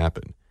crisis will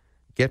happen.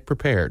 Get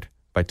prepared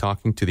by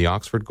talking to the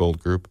Oxford Gold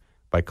Group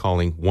by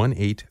calling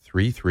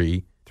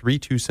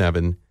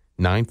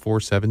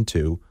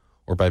 1-833-327-9472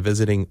 or by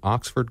visiting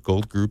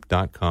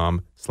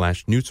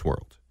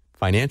oxfordgoldgroup.com/newtsworld.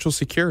 Financial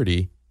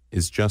security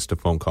is just a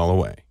phone call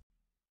away.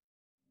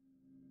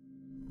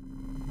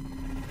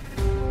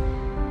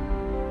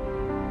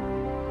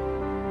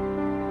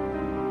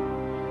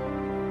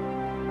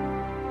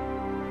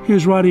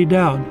 Here's Roddy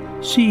Dowd,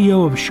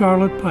 CEO of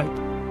Charlotte Pipe.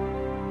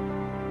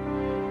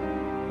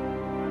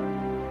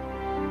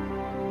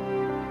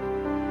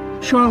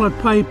 Charlotte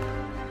Pipe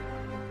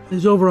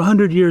is over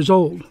 100 years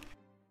old.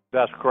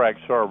 That's correct,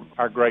 sir.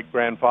 Our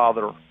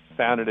great-grandfather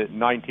founded it in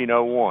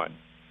 1901.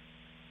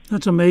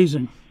 That's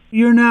amazing.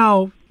 You're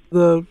now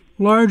the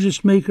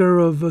largest maker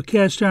of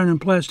cast iron and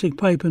plastic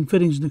pipe and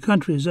fittings in the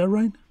country. Is that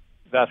right?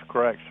 That's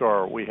correct,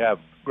 sir. We have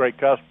great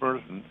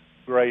customers and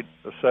great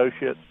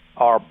associates.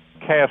 Our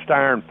cast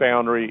iron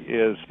foundry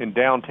is in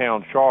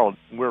downtown Charlotte.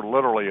 We're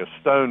literally a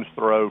stone's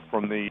throw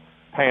from the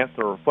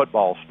Panther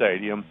football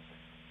stadium.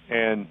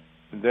 And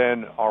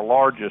then our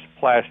largest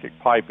plastic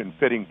pipe and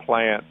fitting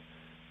plant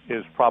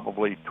is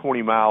probably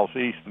 20 miles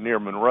east near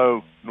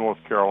Monroe, North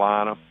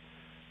Carolina.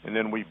 And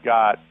then we've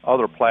got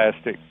other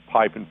plastic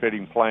pipe and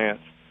fitting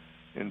plants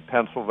in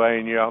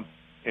Pennsylvania,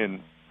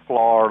 in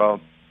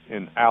Florida,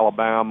 in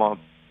Alabama,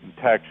 in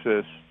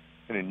Texas,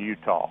 and in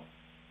Utah.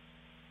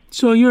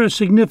 So you're a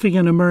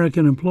significant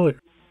American employer.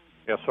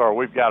 Yes, sir.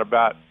 We've got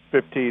about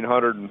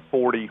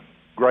 1,540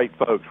 great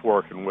folks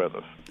working with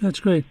us. That's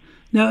great.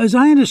 Now, as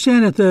I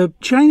understand it, the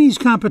Chinese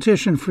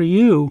competition for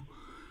you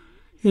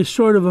is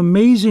sort of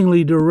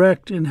amazingly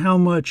direct in how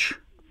much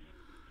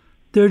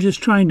they're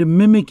just trying to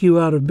mimic you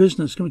out of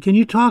business. Can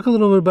you talk a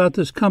little bit about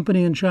this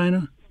company in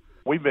China?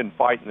 We've been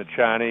fighting the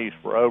Chinese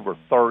for over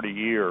 30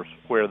 years,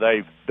 where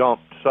they've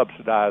dumped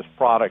subsidized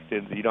product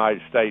into the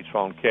United States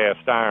on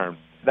cast iron.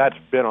 That's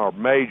been our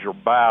major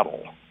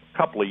battle. A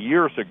couple of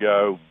years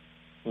ago,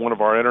 one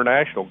of our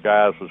international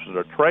guys was at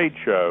a trade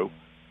show,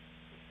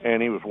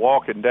 and he was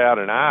walking down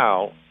an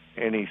aisle,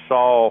 and he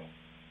saw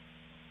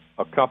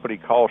a company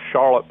called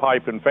Charlotte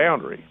Pipe and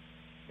Foundry.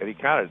 And he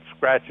kind of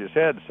scratched his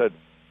head and said,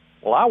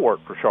 well, I work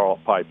for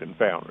Charlotte Pipe and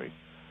Foundry.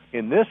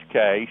 In this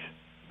case,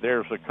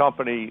 there's a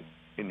company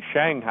in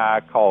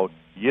Shanghai called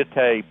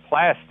Yitei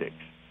Plastics,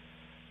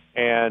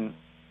 and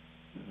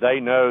they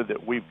know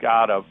that we've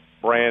got a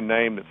brand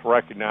name that's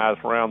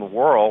recognized around the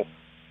world,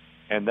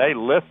 and they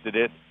lifted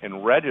it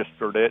and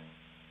registered it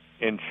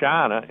in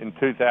China in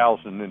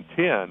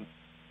 2010.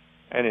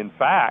 And in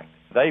fact,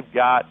 they've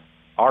got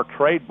our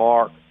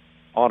trademark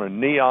on a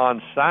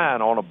neon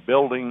sign on a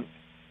building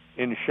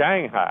in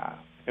Shanghai.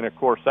 And of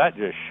course, that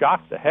just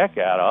shocked the heck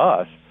out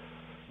of us.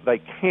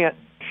 They can't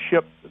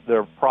ship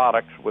their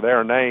products with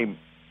our name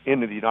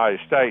into the United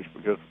States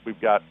because we've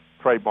got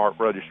trademark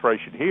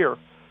registration here.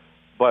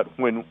 But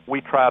when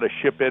we try to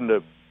ship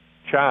into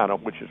China,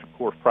 which is, of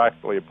course,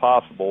 practically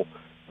impossible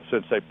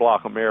since they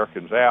block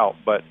Americans out,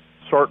 but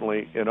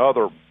certainly in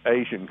other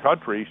Asian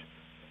countries,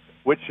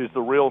 which is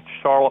the real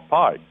Charlotte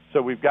pipe.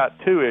 So we've got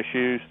two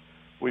issues.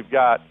 We've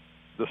got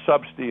the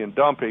subsidy and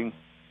dumping,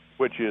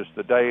 which is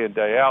the day in,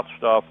 day out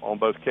stuff on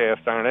both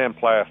cast iron and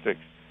plastics,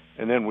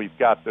 and then we've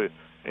got the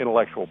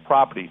intellectual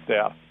property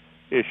theft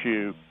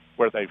issue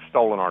where they've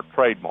stolen our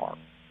trademark.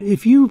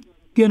 If you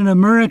get an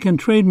American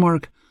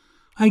trademark,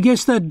 I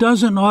guess that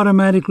doesn't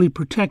automatically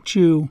protect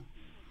you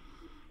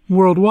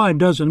worldwide,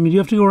 does it? I mean, do you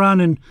have to go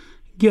around and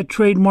get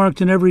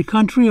trademarked in every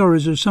country, or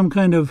is there some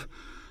kind of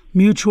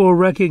mutual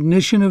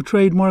recognition of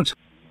trademarks?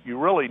 You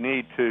really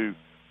need to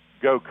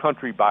go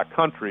country by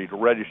country to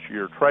register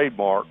your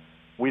trademark.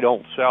 We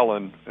don't sell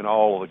in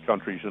all of the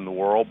countries in the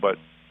world, but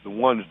the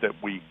ones that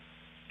we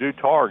do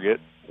target,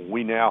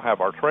 we now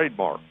have our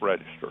trademark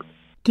registered.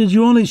 Did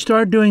you only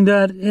start doing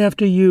that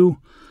after you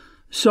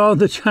saw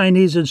the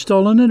Chinese had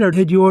stolen it, or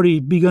had you already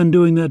begun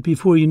doing that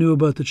before you knew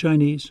about the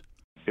Chinese?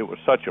 It was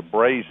such a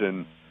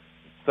brazen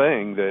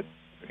thing that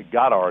it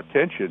got our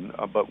attention,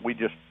 but we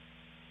just,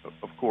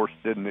 of course,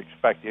 didn't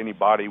expect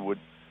anybody would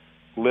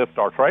lift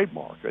our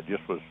trademark. It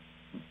just was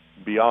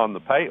beyond the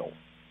pale.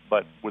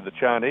 But with the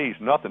Chinese,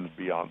 nothing's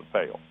beyond the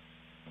pale.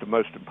 The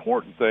most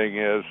important thing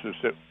is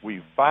that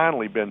we've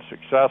finally been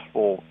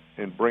successful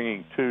in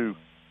bringing two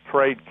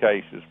trade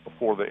cases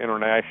before the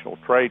International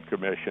Trade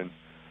Commission.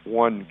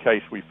 One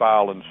case we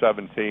filed in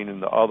 17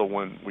 and the other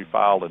one we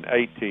filed in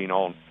 18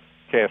 on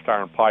cast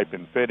iron pipe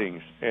and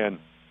fittings. And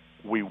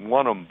we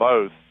won them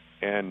both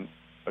and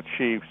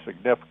achieved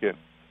significant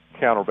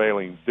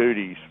countervailing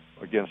duties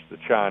against the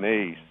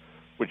Chinese,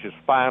 which has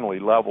finally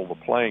leveled the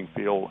playing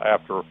field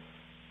after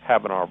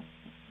having our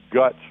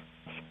guts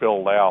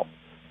spilled out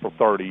for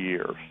 30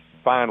 years.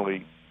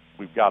 Finally,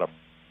 we've got a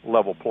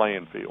level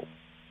playing field.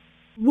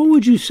 What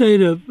would you say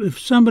to if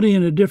somebody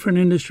in a different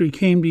industry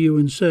came to you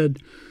and said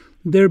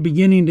they're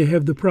beginning to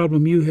have the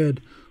problem you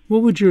had?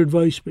 What would your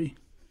advice be?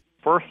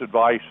 First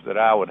advice that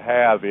I would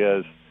have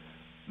is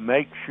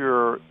make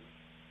sure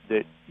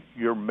that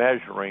you're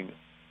measuring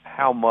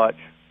how much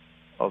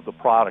of the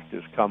product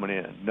is coming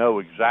in. Know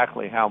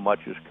exactly how much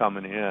is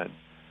coming in.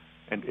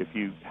 And if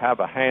you have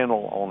a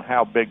handle on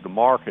how big the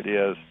market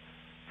is,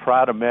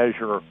 try to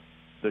measure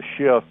the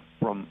shift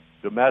from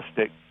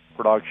domestic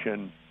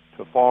production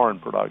to foreign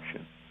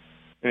production.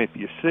 And if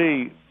you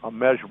see a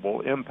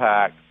measurable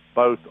impact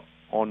both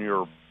on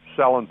your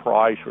selling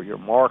price or your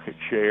market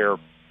share,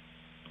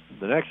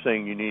 the next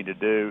thing you need to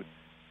do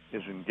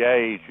is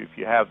engage, if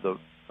you have the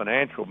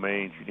financial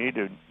means, you need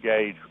to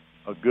engage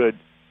a good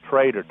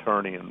trade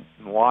attorney in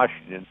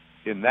Washington.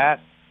 In that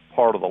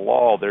part of the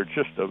law, there are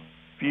just a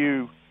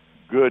few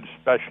good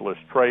specialist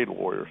trade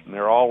lawyers, and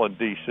they're all in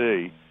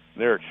D.C.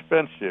 They're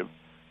expensive,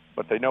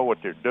 but they know what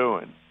they're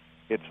doing.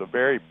 It's a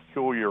very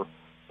peculiar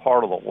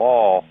part of the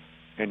law,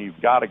 and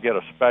you've got to get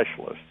a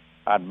specialist.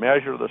 I'd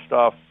measure the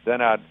stuff,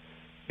 then I'd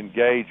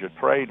engage a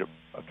trade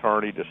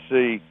attorney to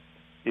see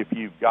if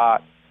you've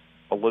got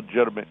a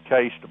legitimate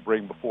case to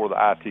bring before the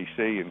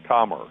ITC and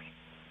Commerce.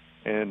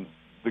 And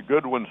the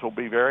good ones will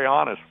be very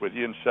honest with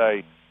you and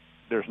say,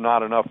 there's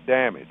not enough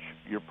damage,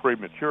 you're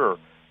premature.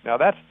 Now,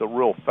 that's the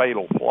real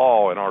fatal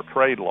flaw in our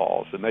trade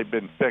laws, and they've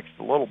been fixed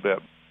a little bit.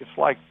 It's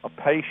like a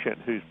patient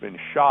who's been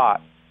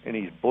shot and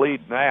he's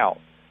bleeding out.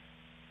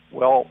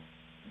 Well,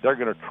 they're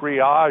going to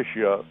triage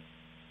you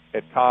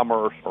at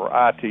Commerce or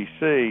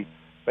ITC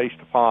based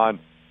upon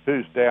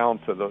who's down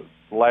to the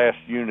last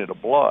unit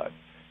of blood.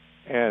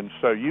 And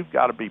so you've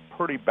got to be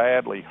pretty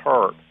badly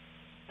hurt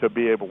to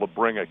be able to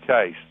bring a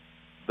case,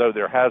 though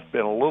there has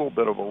been a little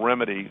bit of a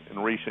remedy in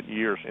recent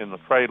years in the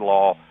trade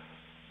law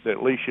that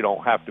at least you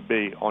don't have to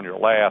be on your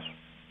last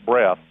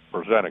breath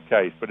to present a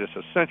case, but it's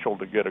essential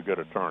to get a good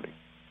attorney.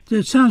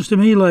 It sounds to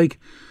me like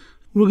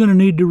we're going to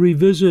need to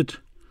revisit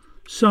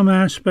some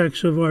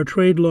aspects of our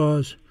trade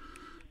laws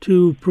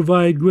to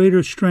provide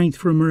greater strength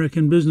for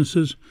American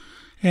businesses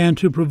and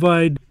to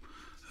provide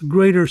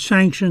greater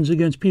sanctions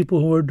against people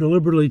who are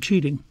deliberately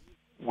cheating.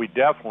 We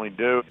definitely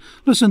do.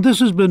 Listen, this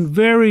has been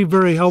very,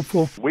 very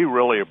helpful. We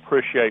really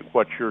appreciate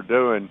what you're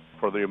doing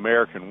for the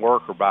American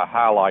worker by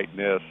highlighting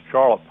this.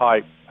 Charlotte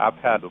Pipe, I've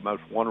had the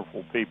most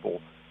wonderful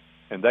people,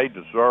 and they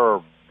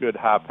deserve good,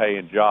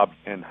 high-paying jobs,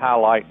 and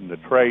highlighting the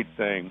trade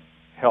thing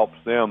helps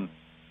them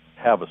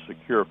have a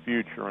secure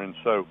future. And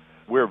so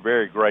we're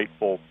very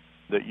grateful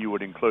that you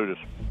would include us.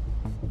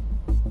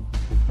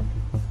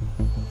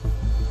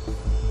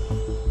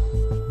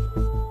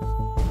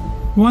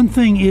 One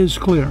thing is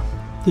clear.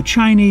 The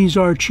Chinese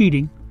are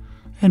cheating,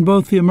 and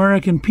both the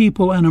American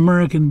people and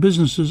American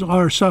businesses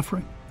are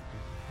suffering.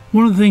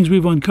 One of the things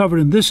we've uncovered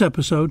in this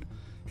episode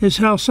is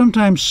how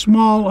sometimes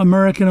small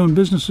American-owned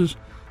businesses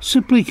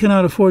simply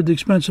cannot afford the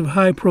expense of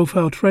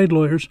high-profile trade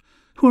lawyers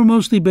who are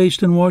mostly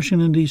based in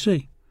Washington,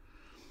 D.C.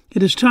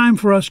 It is time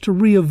for us to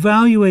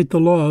reevaluate the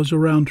laws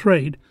around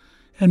trade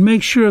and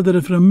make sure that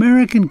if an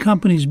American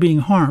company is being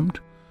harmed,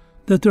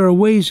 that there are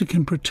ways it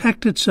can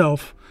protect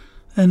itself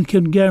and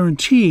can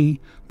guarantee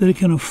that it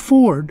can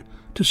afford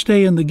to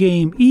stay in the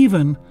game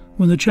even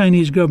when the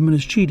Chinese government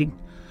is cheating.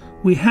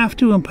 We have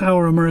to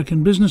empower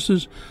American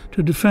businesses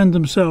to defend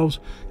themselves,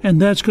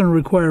 and that's going to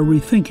require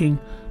rethinking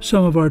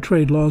some of our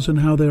trade laws and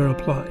how they are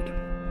applied.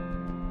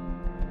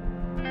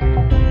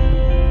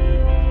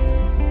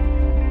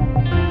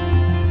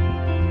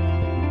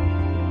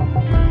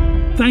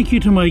 Thank you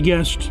to my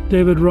guests,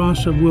 David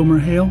Ross of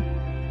WilmerHale,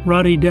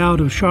 Roddy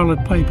Dowd of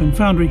Charlotte Pipe and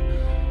Foundry,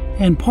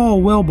 and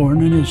Paul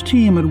Wellborn and his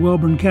team at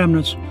Wellborn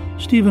Cabinets,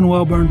 Stephen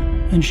Wellborn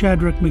and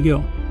Shadrach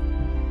McGill.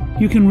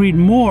 You can read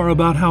more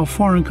about how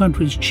foreign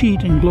countries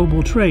cheat in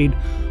global trade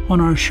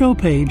on our show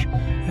page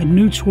at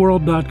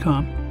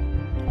newtsworld.com.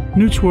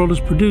 Newt's World is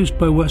produced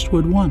by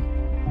Westwood One.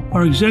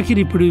 Our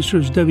executive producer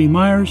is Debbie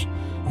Myers,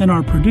 and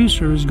our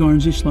producer is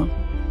Garnsey Slum.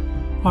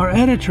 Our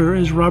editor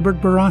is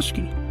Robert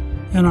Borowski,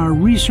 and our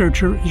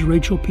researcher is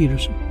Rachel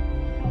Peterson.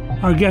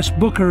 Our guest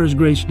booker is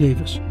Grace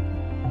Davis.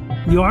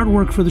 The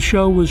artwork for the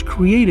show was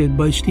created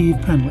by Steve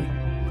Penley.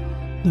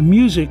 The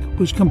music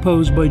was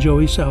composed by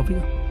Joey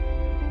Salvia.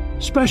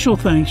 Special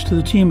thanks to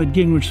the team at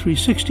Gingrich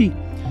 360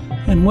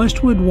 and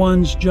Westwood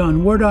One's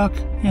John Wardock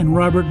and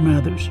Robert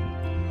Mathers.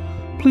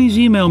 Please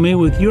email me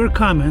with your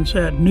comments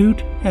at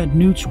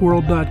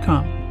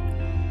newt@newtsworld.com.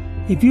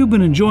 If you've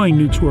been enjoying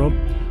Newt's World,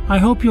 I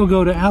hope you'll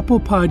go to Apple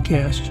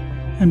Podcasts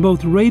and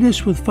both rate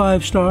us with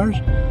 5 stars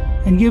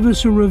and give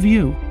us a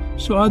review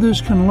so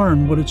others can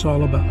learn what it's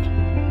all about.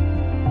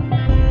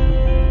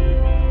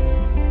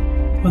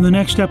 On the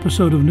next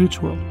episode of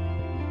Newt's World,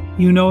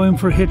 you know him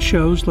for hit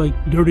shows like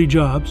Dirty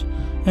Jobs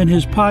and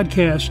his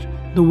podcast,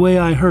 The Way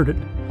I Heard It.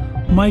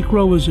 Mike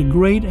Rowe is a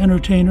great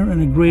entertainer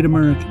and a great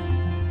American.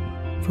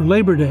 For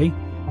Labor Day,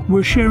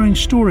 we're sharing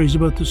stories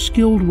about the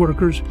skilled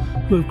workers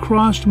who have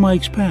crossed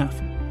Mike's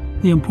path,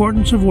 the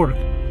importance of work,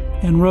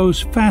 and Rowe's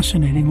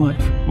fascinating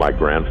life. My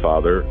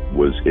grandfather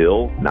was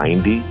ill,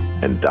 90,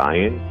 and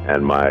dying,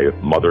 and my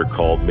mother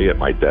called me at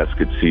my desk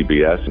at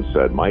CBS and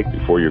said, Mike,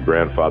 before your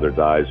grandfather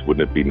dies,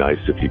 wouldn't it be nice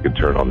if he could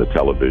turn on the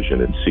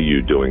television and see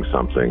you doing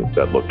something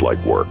that looked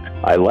like work?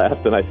 I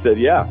laughed and I said,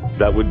 yeah,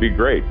 that would be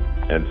great.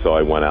 And so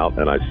I went out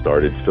and I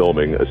started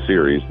filming a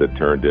series that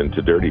turned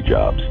into Dirty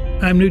Jobs.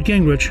 I'm Newt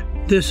Gingrich.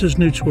 This is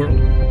Newt's World.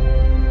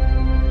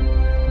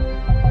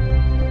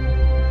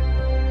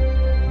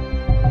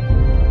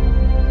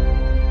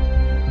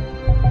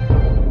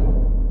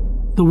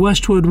 The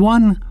Westwood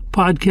One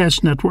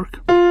Podcast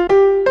Network.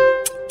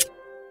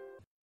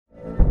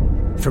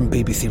 From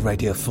BBC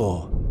Radio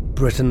 4,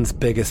 Britain's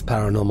biggest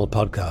paranormal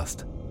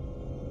podcast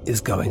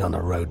is going on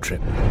a road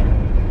trip.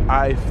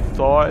 I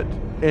thought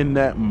in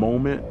that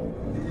moment,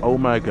 oh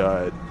my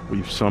God,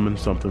 we've summoned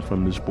something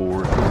from this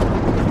board.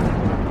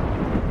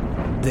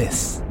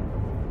 This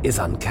is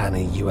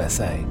Uncanny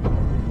USA.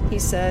 He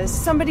says,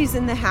 somebody's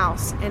in the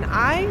house, and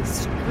I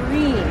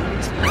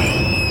screamed.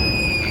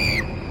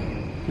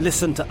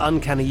 Listen to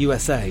Uncanny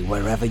USA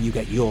wherever you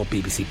get your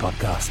BBC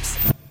podcasts,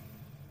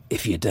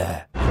 if you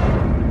dare.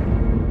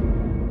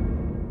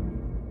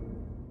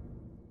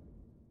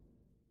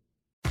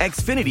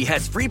 Xfinity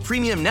has free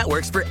premium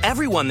networks for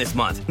everyone this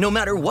month, no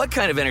matter what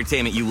kind of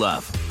entertainment you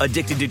love.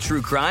 Addicted to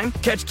true crime?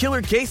 Catch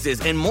killer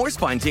cases and more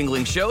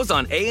spine-tingling shows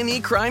on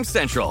A&E Crime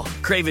Central.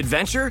 Crave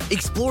adventure?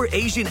 Explore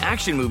Asian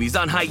action movies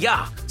on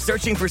Hi-YAH.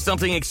 Searching for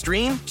something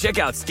extreme? Check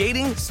out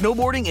skating,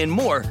 snowboarding, and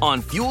more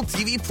on Fuel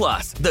TV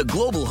Plus, the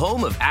global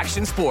home of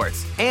action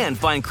sports. And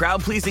find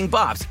crowd-pleasing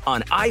bops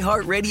on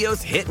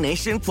iHeartRadio's Hit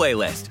Nation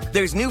playlist.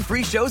 There's new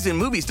free shows and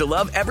movies to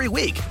love every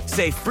week.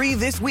 Say free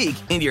this week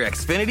in your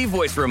Xfinity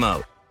voice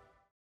remote.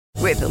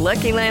 With the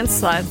Lucky Land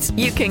Slots,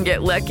 you can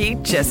get lucky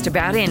just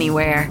about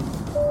anywhere.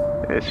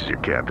 This is your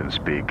captain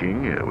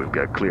speaking. We've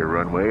got clear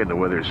runway and the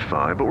weather's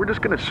fine, but we're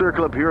just going to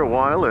circle up here a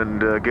while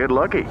and get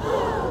lucky.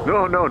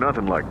 No,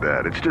 nothing like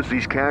that. It's just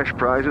these cash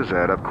prizes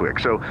add up quick.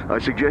 So I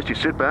suggest you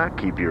sit back,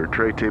 keep your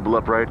tray table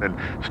upright, and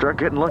start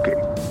getting lucky.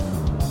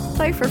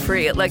 Play for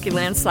free at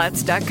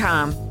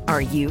LuckyLandSlots.com.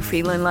 Are you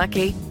feeling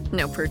lucky?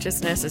 No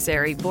purchase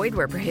necessary. Void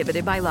where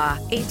prohibited by law.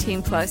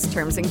 18 plus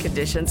terms and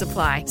conditions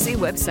apply. See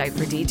website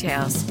for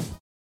details.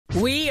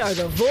 We are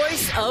the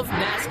voice of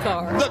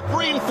NASCAR. The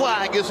green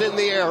flag is in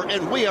the air,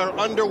 and we are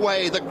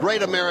underway. The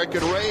great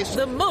American race.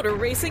 The Motor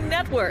Racing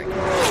Network.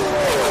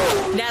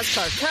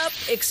 NASCAR Cup,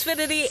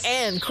 Xfinity,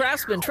 and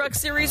Craftsman Truck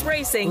Series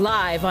Racing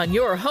live on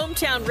your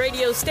hometown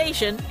radio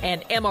station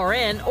and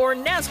MRN or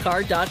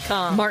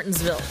NASCAR.com.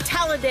 Martinsville,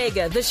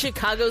 Talladega, the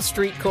Chicago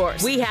Street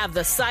Course. We have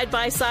the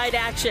side-by-side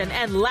action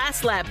and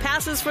last lap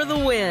passes for the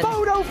win.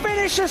 Photo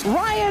finishes.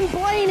 Ryan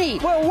Blaney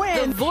will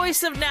win. The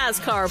voice of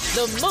NASCAR,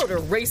 the Motor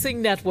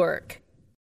Racing Network.